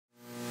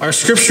Our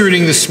scripture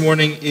reading this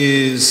morning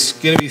is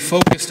going to be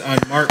focused on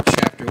Mark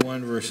chapter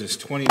 1, verses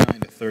 29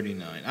 to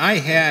 39. I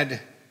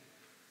had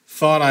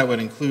thought I would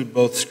include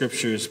both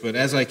scriptures, but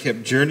as I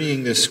kept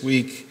journeying this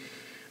week,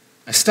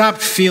 I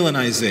stopped feeling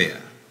Isaiah,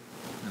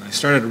 and I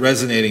started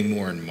resonating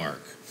more in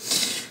Mark.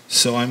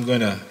 So I'm going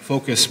to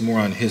focus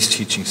more on his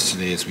teachings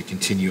today as we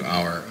continue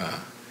our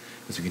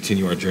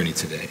journey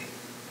today.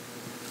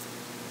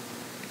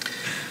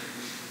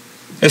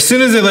 As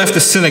soon as they left the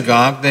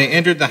synagogue, they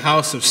entered the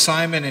house of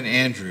Simon and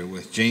Andrew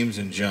with James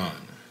and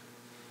John.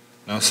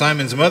 Now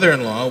Simon's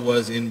mother-in-law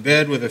was in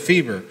bed with a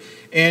fever,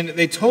 and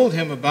they told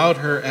him about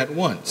her at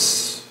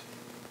once.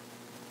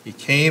 He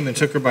came and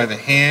took her by the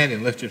hand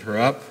and lifted her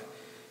up.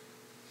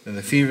 Then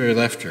the fever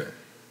left her,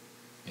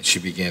 and she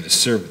began to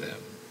serve them.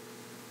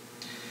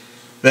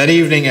 That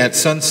evening at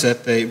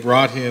sunset, they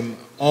brought him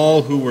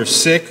all who were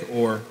sick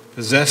or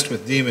possessed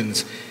with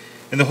demons,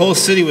 and the whole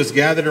city was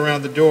gathered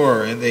around the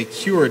door, and they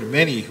cured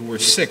many who were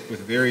sick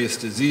with various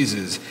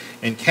diseases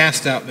and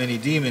cast out many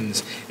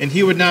demons. And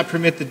he would not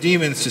permit the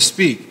demons to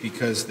speak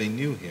because they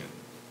knew him.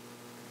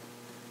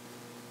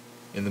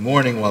 In the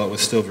morning, while it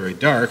was still very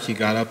dark, he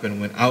got up and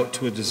went out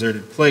to a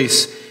deserted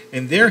place,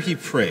 and there he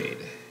prayed.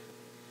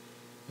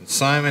 And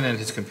Simon and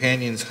his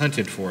companions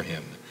hunted for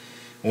him.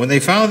 And when they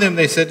found him,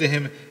 they said to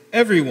him,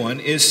 "Everyone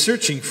is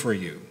searching for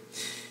you."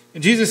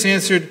 And Jesus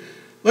answered,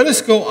 "Let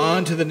us go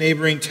on to the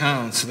neighboring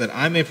towns so that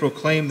I may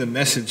proclaim the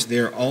message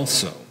there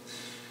also.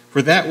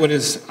 For that what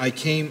is I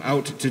came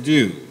out to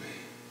do."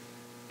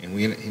 And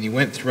he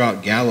went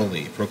throughout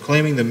Galilee,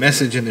 proclaiming the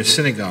message in their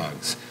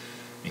synagogues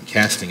and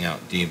casting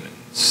out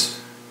demons.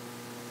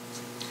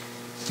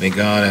 May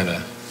God add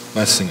a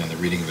blessing on the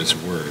reading of his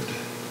word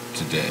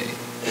today.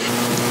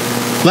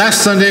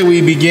 Last Sunday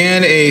we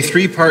began a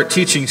three-part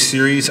teaching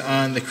series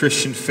on the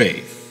Christian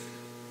faith.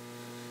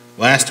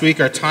 Last week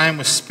our time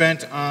was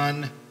spent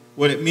on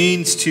what it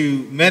means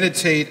to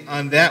meditate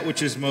on that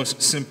which is most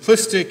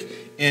simplistic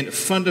and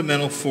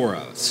fundamental for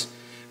us.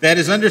 That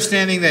is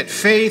understanding that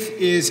faith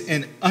is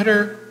an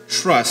utter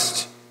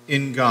trust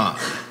in God,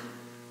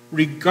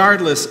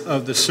 regardless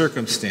of the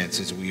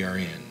circumstances we are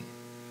in.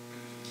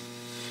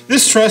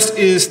 This trust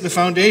is the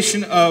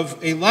foundation of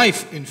a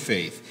life in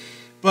faith,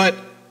 but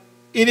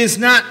it is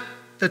not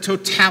the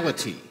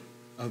totality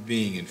of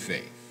being in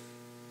faith.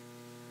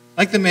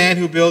 Like the man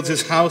who builds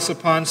his house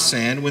upon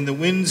sand, when the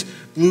winds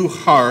blew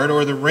hard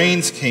or the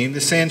rains came,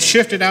 the sand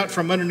shifted out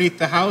from underneath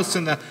the house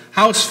and the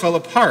house fell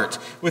apart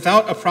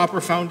without a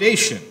proper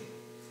foundation.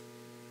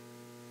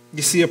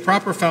 You see, a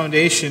proper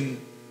foundation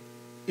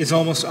is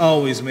almost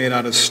always made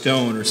out of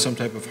stone or some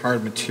type of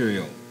hard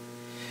material.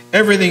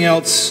 Everything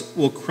else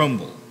will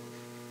crumble.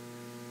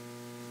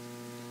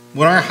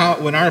 When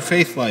our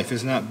faith life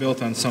is not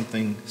built on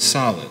something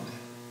solid,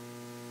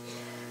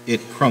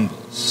 it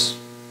crumbles.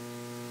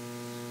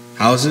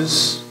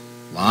 Houses,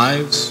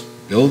 lives,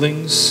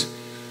 buildings,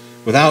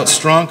 without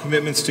strong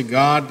commitments to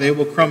God, they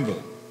will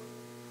crumble.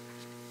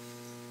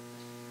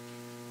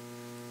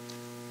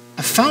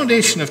 A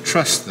foundation of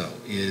trust, though,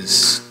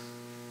 is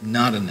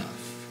not enough.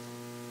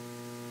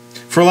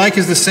 For like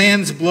as the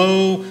sands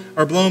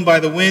are blown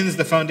by the winds,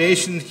 the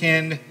foundation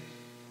can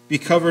be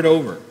covered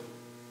over,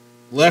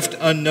 left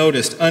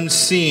unnoticed,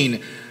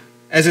 unseen,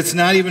 as it's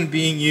not even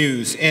being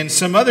used, and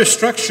some other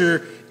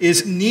structure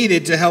is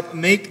needed to help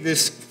make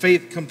this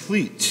faith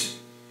complete.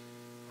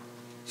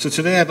 So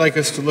today I'd like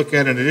us to look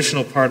at an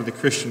additional part of the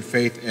Christian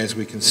faith as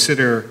we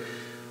consider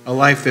a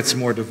life that's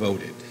more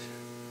devoted.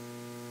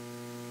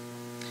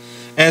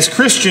 As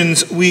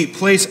Christians, we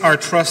place our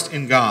trust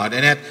in God,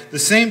 and at the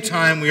same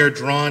time we are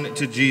drawn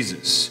to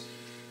Jesus.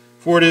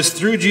 For it is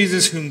through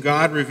Jesus whom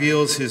God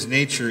reveals his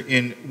nature,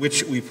 in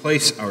which we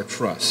place our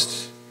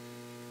trust.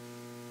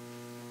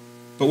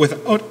 But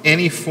without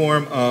any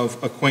form of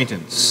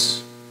acquaintance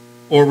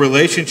or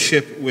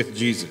relationship with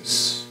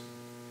Jesus,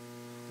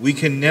 we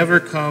can never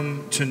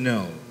come to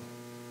know,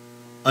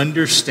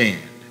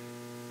 understand,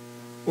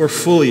 or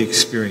fully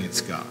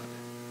experience God.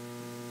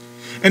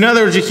 In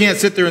other words, you can't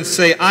sit there and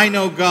say, "I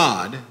know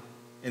God,"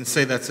 and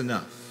say that's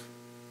enough.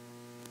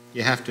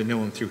 You have to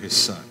know him through his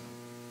Son.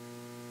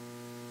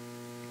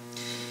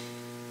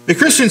 The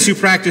Christians who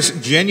practice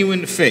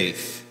genuine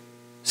faith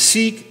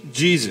seek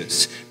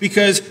Jesus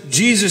because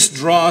Jesus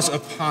draws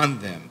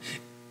upon them.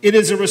 It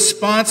is a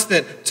response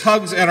that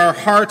tugs at our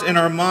heart and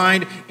our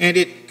mind, and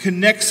it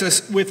connects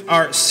us with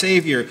our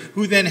Savior,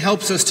 who then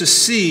helps us to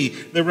see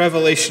the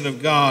revelation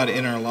of God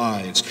in our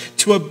lives.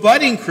 To a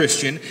budding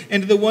Christian,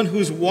 and to the one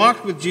who's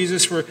walked with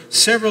Jesus for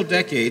several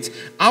decades,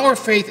 our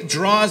faith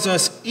draws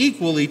us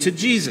equally to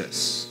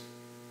Jesus.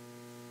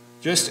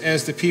 Just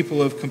as the people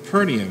of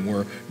Capernaum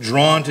were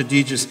drawn to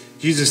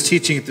Jesus'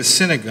 teaching at the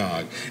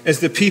synagogue, as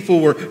the people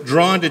were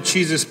drawn to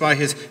Jesus by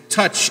his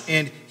touch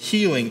and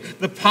healing,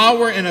 the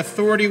power and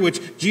authority which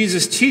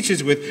Jesus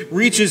teaches with,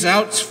 reaches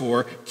out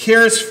for,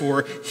 cares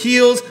for,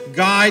 heals,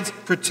 guides,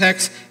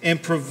 protects,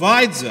 and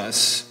provides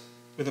us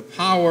with a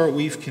power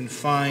we can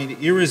find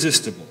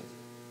irresistible.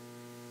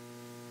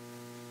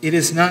 It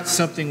is not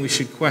something we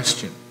should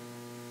question.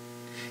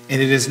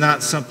 And it is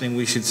not something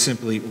we should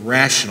simply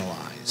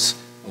rationalize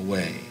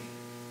away.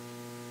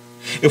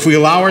 If we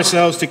allow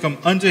ourselves to come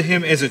unto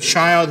him as a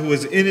child who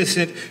is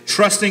innocent,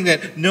 trusting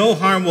that no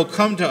harm will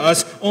come to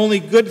us, only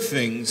good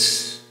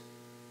things,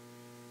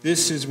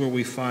 this is where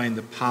we find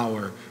the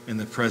power and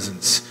the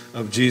presence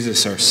of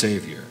Jesus our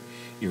Savior,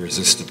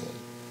 irresistible.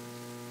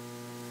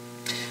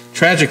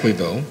 Tragically,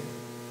 though,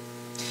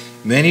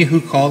 many who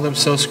call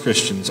themselves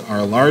Christians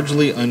are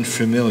largely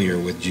unfamiliar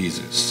with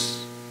Jesus.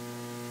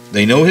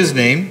 They know his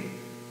name,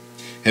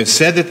 have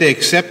said that they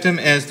accept him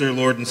as their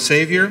Lord and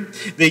Savior.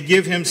 They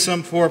give him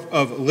some form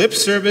of lip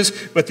service,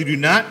 but they do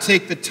not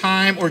take the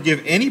time or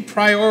give any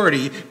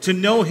priority to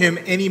know him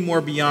any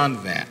more beyond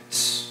that.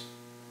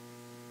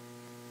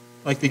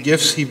 Like the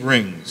gifts he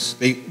brings.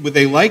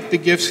 They like the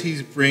gifts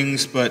he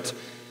brings, but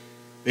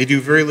they do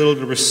very little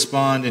to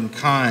respond in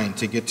kind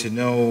to get to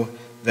know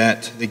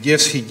that the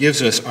gifts he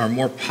gives us are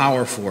more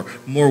powerful,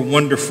 more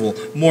wonderful,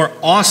 more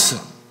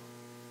awesome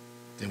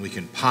than we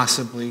can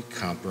possibly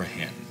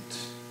comprehend.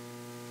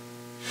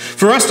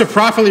 For us to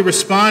properly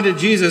respond to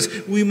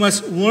Jesus, we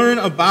must learn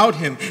about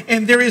him.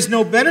 And there is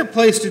no better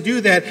place to do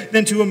that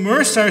than to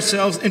immerse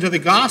ourselves into the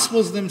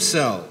Gospels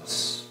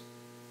themselves.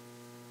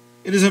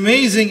 It is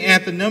amazing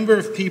at the number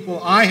of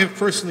people I have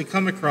personally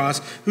come across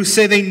who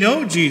say they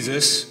know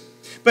Jesus,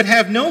 but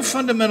have no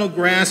fundamental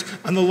grasp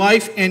on the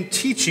life and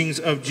teachings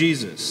of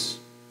Jesus.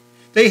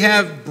 They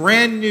have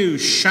brand new,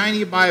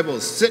 shiny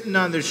Bibles sitting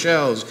on their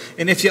shelves,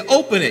 and if you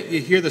open it, you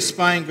hear the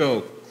spine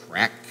go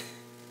crack.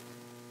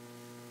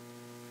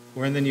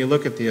 And then you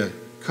look at the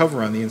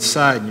cover on the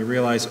inside and you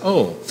realize,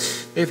 oh,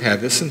 they've had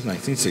this since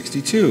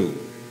 1962.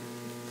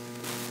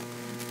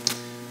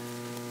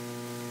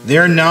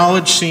 Their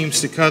knowledge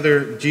seems to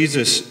cover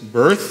Jesus'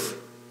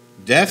 birth,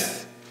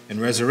 death,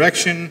 and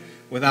resurrection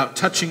without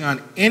touching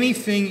on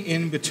anything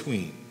in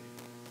between.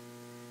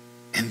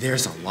 And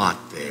there's a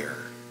lot there.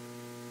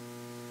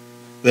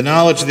 The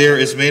knowledge there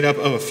is made up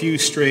of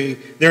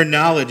their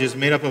knowledge is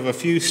made up of a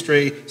few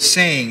stray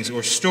sayings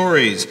or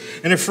stories,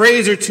 and a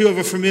phrase or two of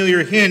a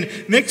familiar hymn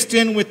mixed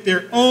in with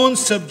their own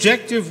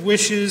subjective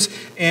wishes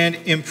and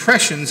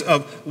impressions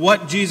of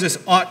what Jesus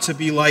ought to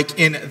be like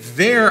in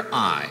their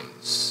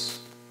eyes.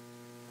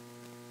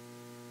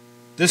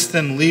 This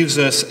then leaves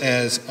us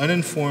as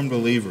uninformed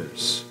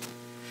believers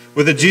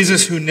with a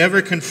Jesus who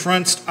never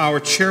confronts our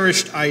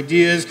cherished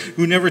ideas,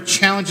 who never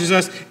challenges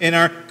us in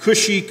our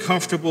cushy,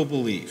 comfortable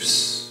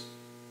beliefs.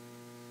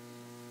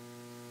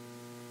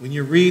 When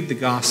you read the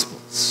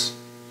Gospels,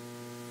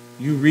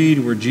 you read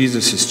where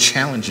Jesus is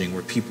challenging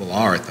where people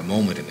are at the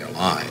moment in their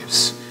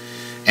lives,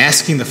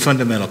 asking the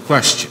fundamental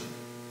question,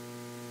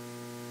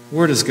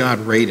 where does God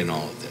rate in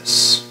all of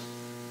this?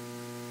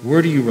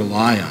 Where do you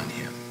rely on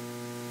him?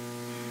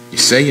 You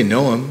say you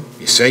know him,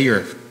 you say you're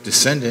a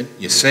descendant,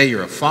 you say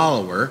you're a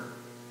follower,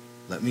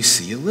 let me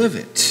see you live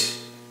it.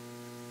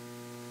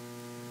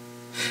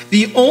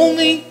 The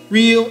only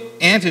real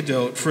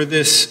antidote for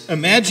this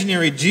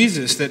imaginary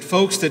Jesus that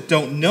folks that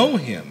don't know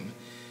him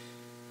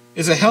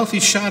is a healthy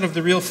shot of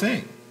the real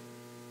thing.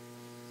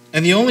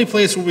 And the only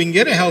place where we can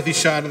get a healthy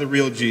shot of the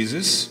real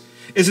Jesus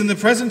is in the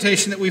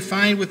presentation that we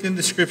find within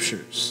the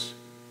Scriptures.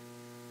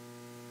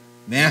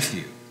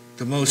 Matthew,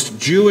 the most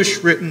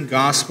Jewish written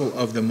gospel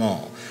of them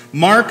all.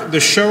 Mark, the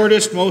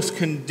shortest, most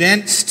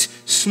condensed,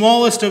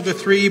 smallest of the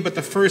three, but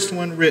the first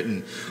one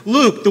written.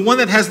 Luke, the one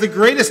that has the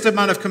greatest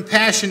amount of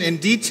compassion and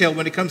detail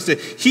when it comes to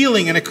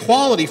healing and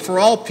equality for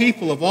all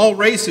people of all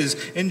races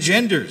and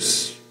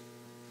genders.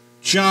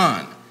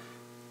 John,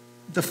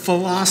 the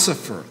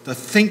philosopher, the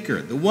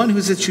thinker, the one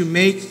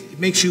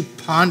makes you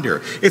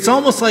ponder. It's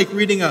almost like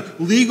reading a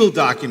legal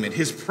document.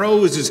 His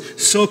prose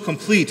is so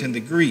complete in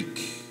the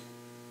Greek.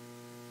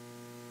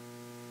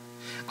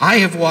 I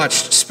have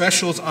watched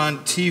specials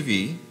on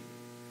TV,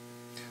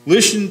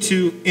 listened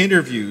to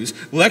interviews,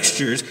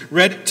 lectures,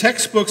 read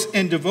textbooks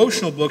and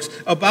devotional books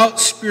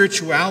about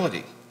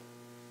spirituality.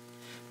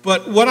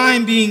 But what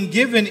I'm being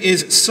given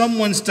is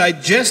someone's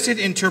digested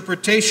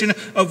interpretation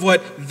of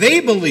what they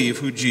believe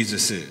who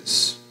Jesus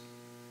is.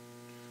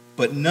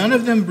 But none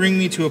of them bring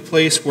me to a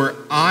place where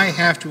I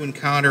have to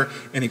encounter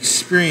and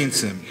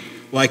experience him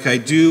like I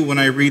do when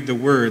I read the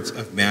words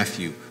of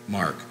Matthew,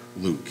 Mark,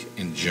 Luke,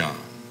 and John.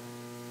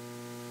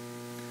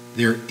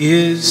 There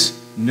is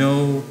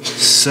no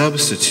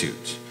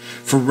substitute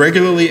for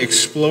regularly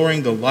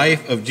exploring the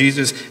life of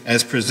Jesus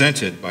as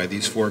presented by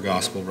these four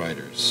gospel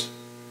writers.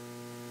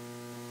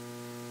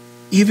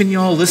 Even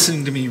y'all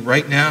listening to me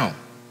right now,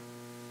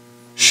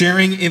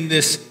 sharing in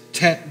this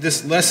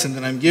lesson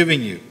that I'm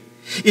giving you,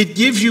 it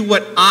gives you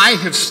what I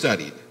have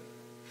studied,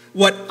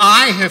 what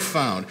I have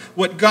found,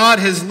 what God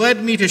has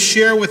led me to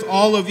share with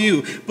all of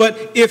you.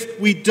 But if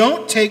we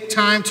don't take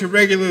time to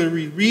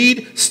regularly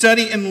read,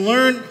 study, and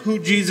learn who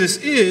Jesus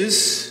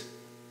is,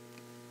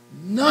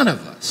 none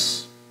of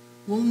us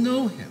will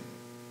know him.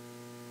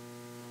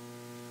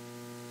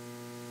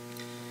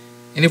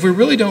 And if we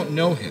really don't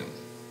know him,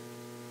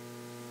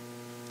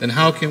 then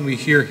how can we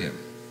hear him?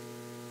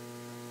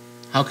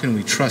 How can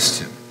we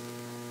trust him?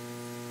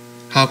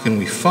 How can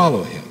we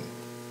follow him?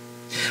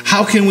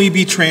 How can we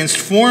be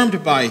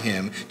transformed by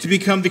him to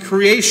become the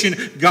creation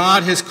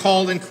God has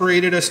called and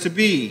created us to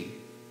be?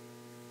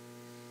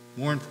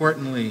 More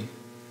importantly,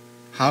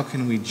 how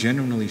can we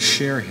genuinely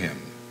share him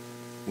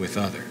with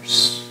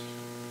others?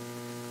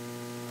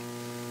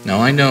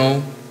 Now, I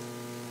know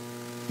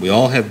we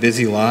all have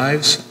busy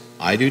lives.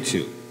 I do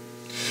too.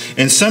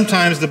 And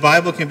sometimes the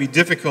Bible can be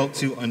difficult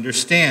to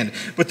understand.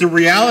 But the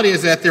reality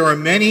is that there are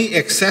many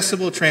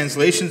accessible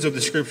translations of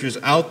the Scriptures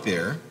out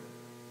there,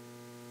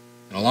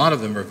 and a lot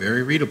of them are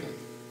very readable.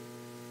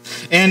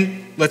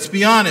 And let's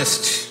be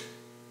honest,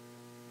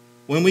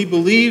 when we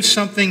believe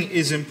something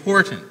is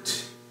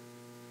important,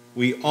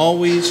 we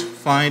always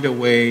find a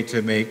way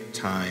to make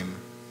time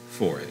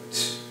for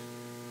it.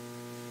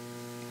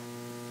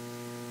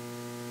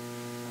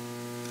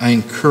 I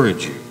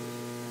encourage you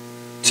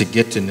to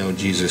get to know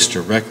Jesus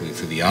directly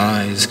through the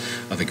eyes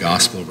of the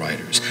gospel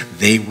writers.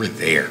 They were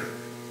there.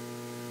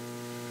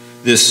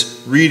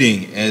 This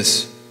reading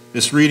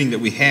that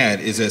we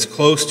had is as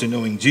close to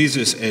knowing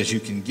Jesus as you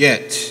can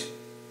get.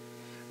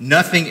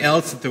 Nothing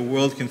else that the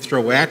world can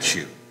throw at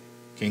you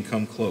can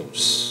come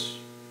close.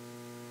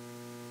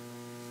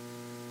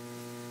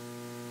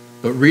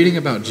 But reading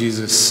about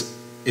Jesus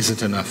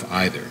isn't enough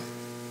either.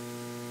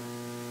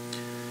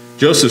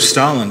 Joseph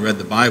Stalin read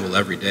the Bible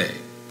every day.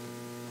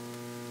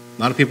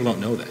 A lot of people don't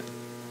know that.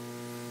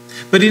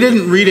 But he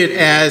didn't read it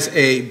as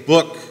a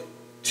book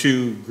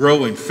to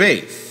grow in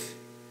faith.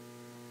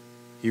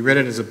 He read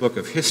it as a book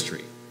of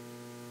history,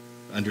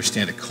 to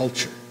understand a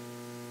culture.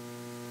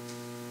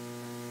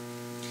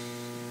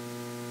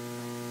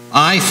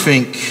 I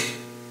think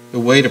the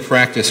way to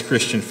practice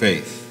Christian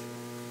faith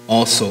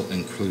also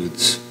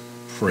includes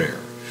prayer,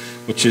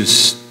 which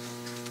is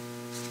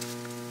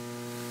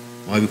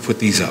why we put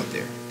these out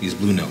there, these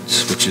blue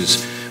notes, which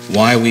is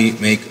why we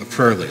make a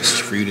prayer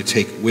list for you to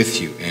take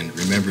with you and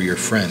remember your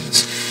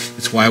friends.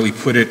 It's why we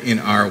put it in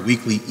our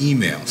weekly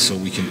email so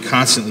we can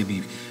constantly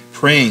be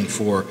praying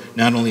for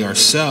not only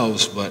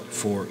ourselves but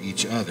for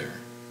each other.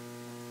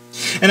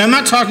 And I'm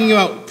not talking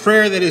about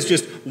prayer that is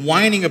just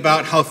whining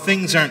about how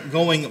things aren't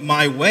going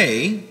my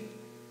way.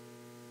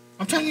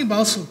 I'm talking about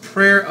also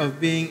prayer of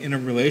being in a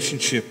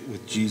relationship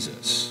with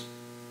Jesus.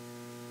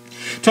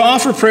 To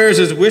offer prayers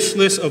as wish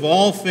lists of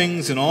all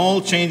things and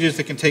all changes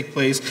that can take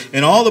place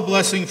and all the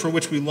blessing for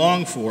which we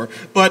long for.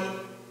 But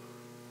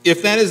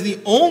if that is the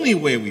only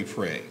way we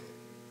pray,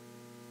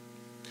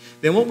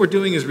 then what we're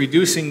doing is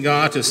reducing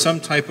God to some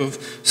type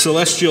of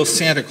celestial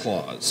Santa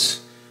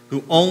Claus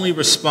who only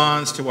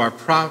responds to our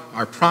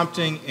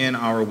prompting and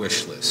our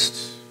wish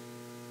list.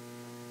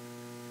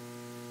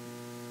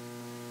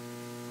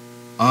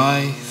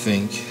 I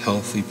think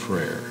healthy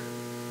prayer,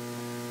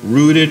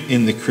 rooted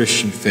in the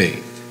Christian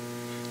faith,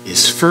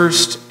 is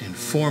first and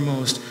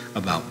foremost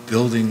about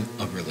building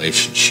a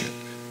relationship.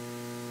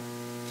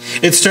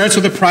 It starts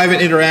with a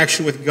private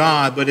interaction with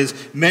God, but is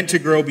meant to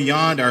grow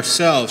beyond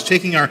ourselves,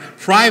 taking our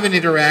private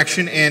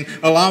interaction and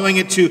allowing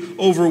it to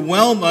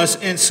overwhelm us,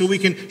 and so we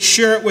can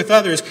share it with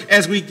others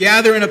as we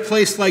gather in a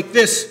place like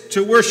this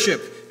to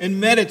worship and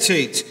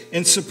meditate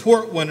and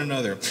support one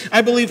another.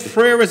 I believe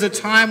prayer is a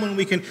time when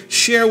we can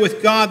share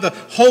with God the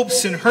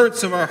hopes and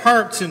hurts of our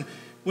hearts, and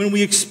when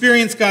we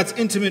experience God's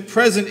intimate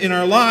presence in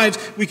our lives,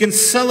 we can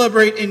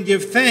celebrate and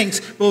give thanks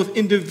both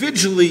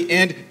individually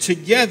and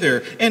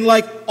together. And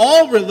like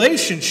all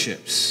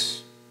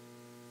relationships,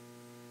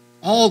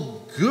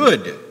 all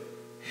good,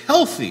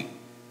 healthy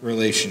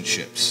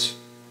relationships,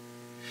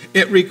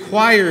 it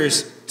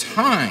requires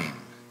time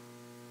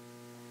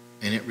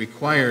and it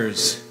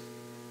requires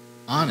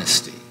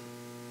honesty.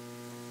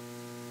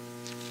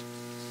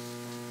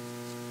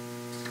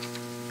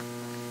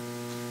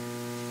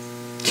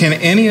 Can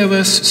any of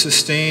us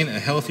sustain a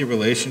healthy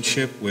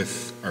relationship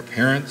with our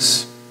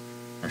parents,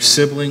 our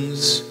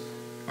siblings,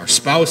 our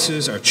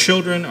spouses, our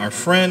children, our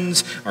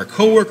friends, our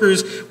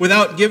coworkers,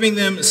 without giving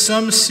them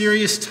some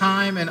serious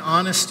time and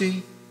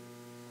honesty?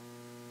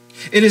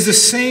 It is the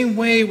same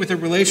way with a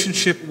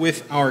relationship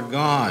with our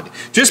God.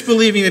 Just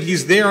believing that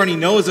he's there and he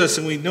knows us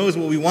and he knows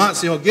what we want,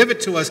 so he'll give it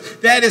to us,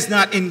 that is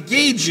not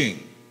engaging.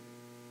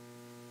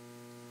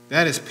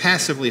 That is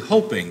passively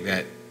hoping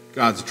that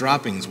God's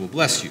droppings will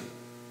bless you.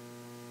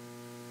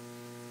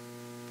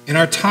 In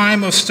our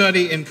time of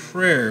study and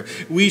prayer,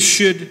 we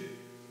should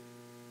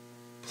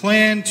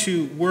plan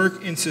to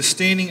work in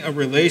sustaining a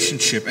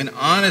relationship, an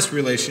honest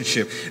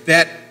relationship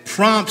that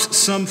prompts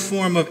some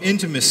form of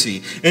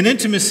intimacy, an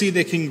intimacy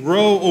that can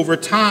grow over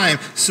time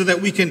so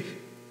that we can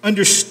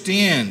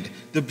understand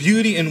the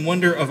beauty and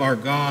wonder of our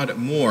God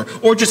more,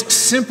 or just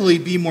simply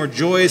be more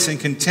joyous and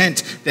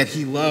content that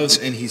he loves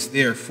and he's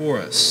there for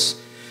us.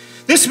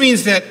 This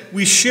means that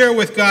we share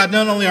with God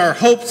not only our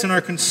hopes and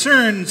our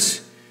concerns,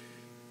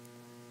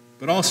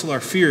 but also our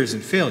fears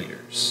and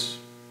failures.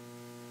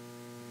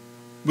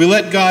 We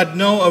let God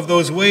know of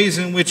those ways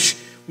in which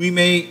we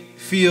may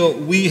feel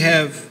we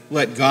have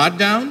let God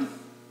down,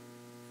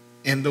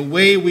 and the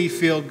way we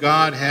feel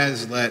God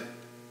has let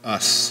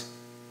us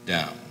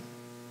down.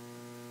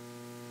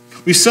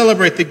 We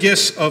celebrate the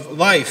gifts of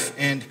life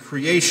and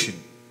creation.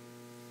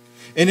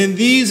 And in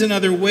these and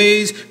other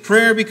ways,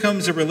 prayer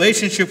becomes a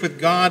relationship with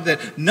God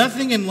that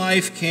nothing in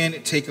life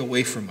can take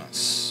away from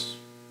us.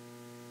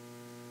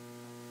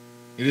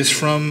 It is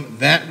from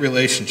that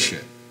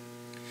relationship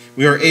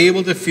we are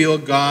able to feel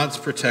God's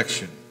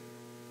protection,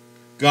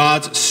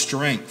 God's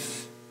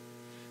strength,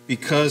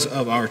 because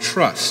of our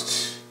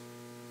trust,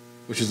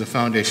 which is the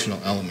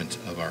foundational element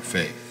of our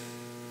faith.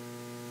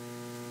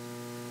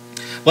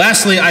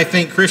 Lastly, I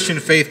think Christian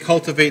faith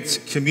cultivates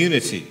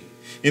community.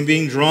 In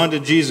being drawn to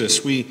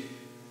Jesus, we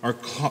are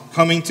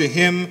coming to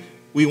him,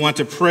 we want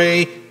to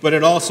pray, but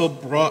it also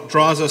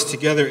draws us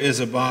together as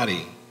a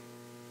body.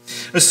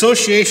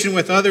 Association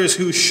with others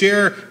who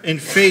share in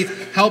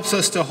faith helps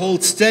us to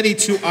hold steady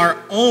to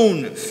our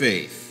own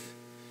faith.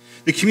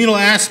 The communal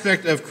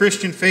aspect of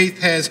Christian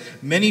faith has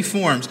many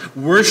forms.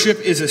 Worship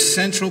is a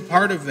central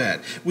part of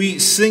that. We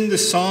sing the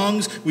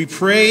songs, we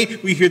pray,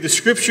 we hear the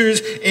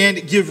scriptures,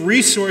 and give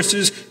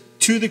resources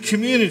to the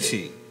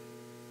community.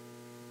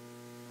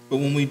 But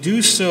when we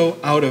do so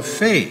out of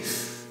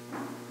faith,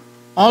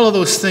 all of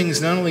those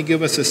things not only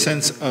give us a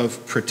sense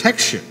of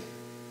protection,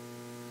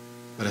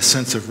 but a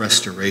sense of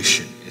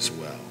restoration as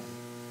well.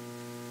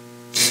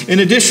 In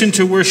addition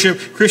to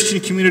worship, Christian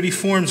community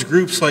forms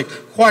groups like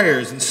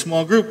choirs and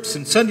small groups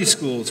and Sunday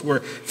schools where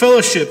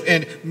fellowship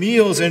and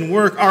meals and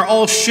work are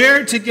all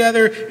shared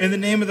together in the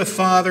name of the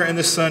Father and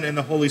the Son and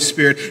the Holy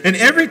Spirit. And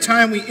every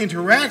time we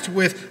interact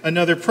with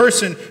another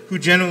person who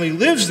generally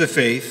lives the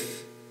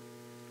faith,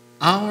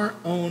 our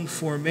own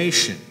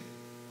formation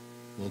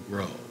will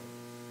grow.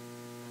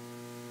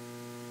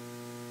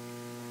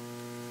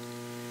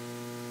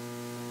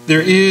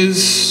 There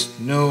is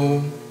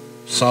no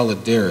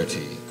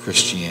solidarity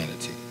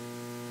Christianity.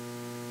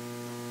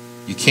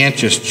 You can't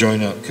just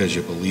join up because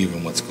you believe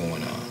in what's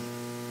going on.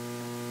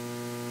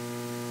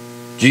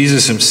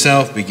 Jesus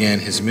himself began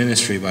his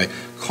ministry by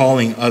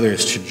calling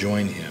others to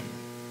join him.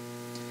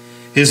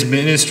 His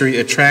ministry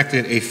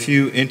attracted a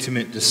few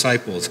intimate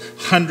disciples,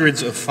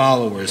 hundreds of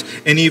followers,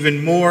 and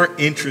even more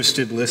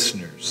interested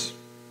listeners.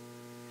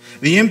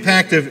 The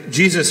impact of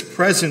Jesus'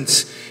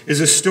 presence is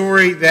a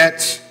story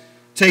that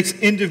takes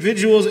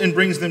individuals and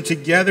brings them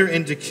together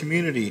into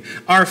community.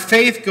 Our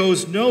faith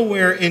goes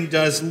nowhere and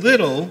does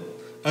little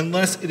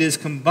unless it is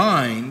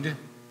combined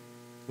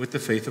with the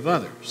faith of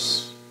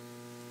others.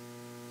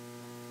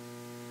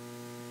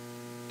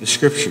 The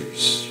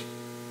scriptures,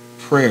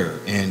 prayer,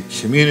 and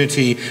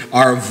community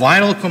are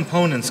vital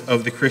components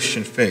of the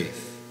Christian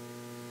faith.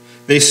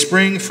 They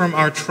spring from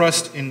our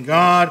trust in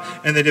God,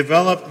 and they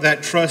develop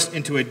that trust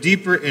into a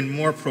deeper and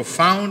more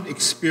profound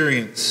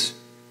experience.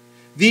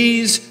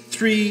 These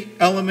three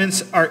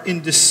elements are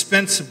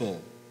indispensable,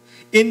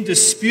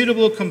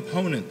 indisputable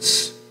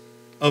components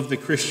of the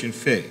Christian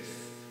faith.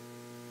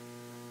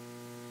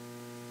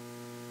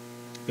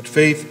 But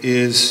faith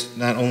is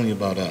not only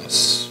about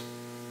us,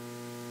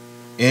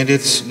 and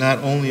it's not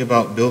only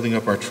about building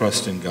up our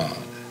trust in God.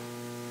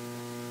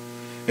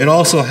 It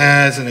also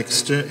has an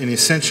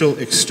essential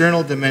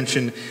external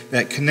dimension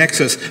that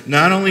connects us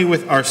not only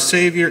with our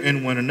Savior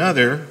and one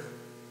another,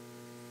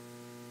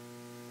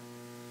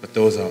 but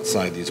those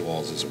outside these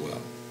walls as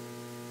well.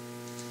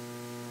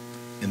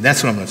 And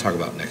that's what I'm going to talk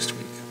about next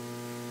week.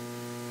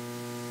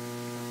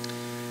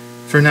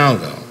 For now,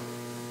 though,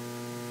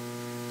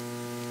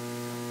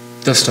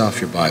 dust off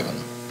your Bible.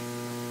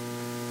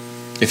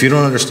 If you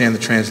don't understand the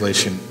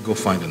translation, go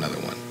find another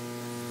one.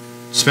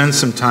 Spend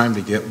some time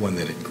to get one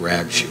that it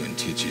grabs you and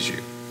teaches you.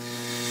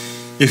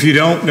 If you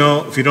don't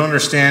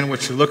understand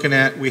what you're looking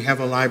at, we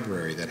have a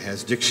library that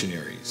has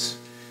dictionaries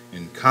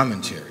and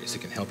commentaries that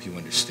can help you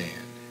understand.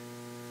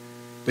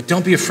 But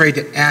don't be afraid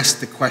to ask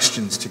the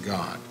questions to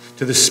God,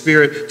 to the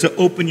Spirit, to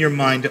open your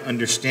mind to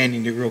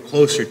understanding, to grow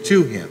closer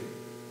to him.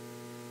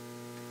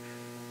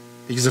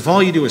 Because if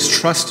all you do is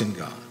trust in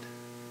God,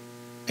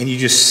 and you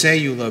just say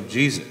you love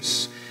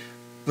Jesus,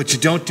 but you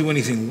don't do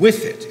anything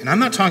with it, and I'm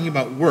not talking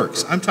about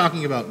works, I'm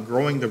talking about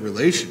growing the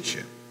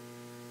relationship,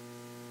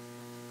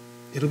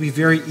 it'll be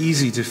very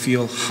easy to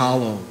feel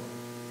hollow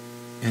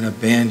and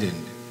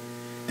abandoned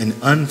and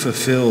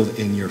unfulfilled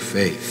in your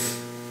faith.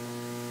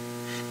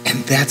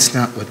 And that's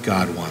not what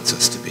God wants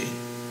us to be.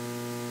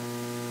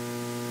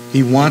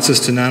 He wants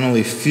us to not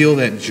only feel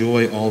that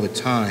joy all the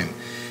time,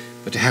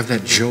 but to have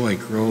that joy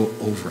grow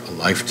over a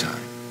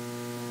lifetime.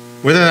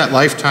 Whether that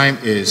lifetime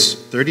is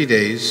 30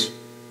 days,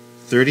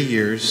 30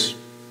 years,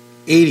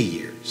 80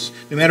 years,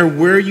 no matter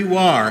where you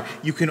are,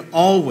 you can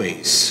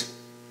always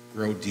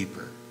grow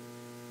deeper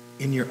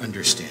in your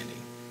understanding,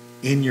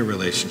 in your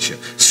relationship,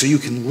 so you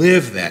can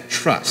live that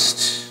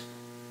trust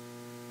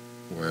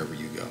wherever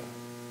you go.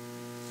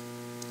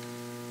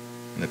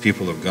 And the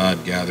people of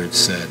God gathered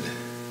said,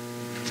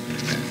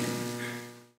 Amen.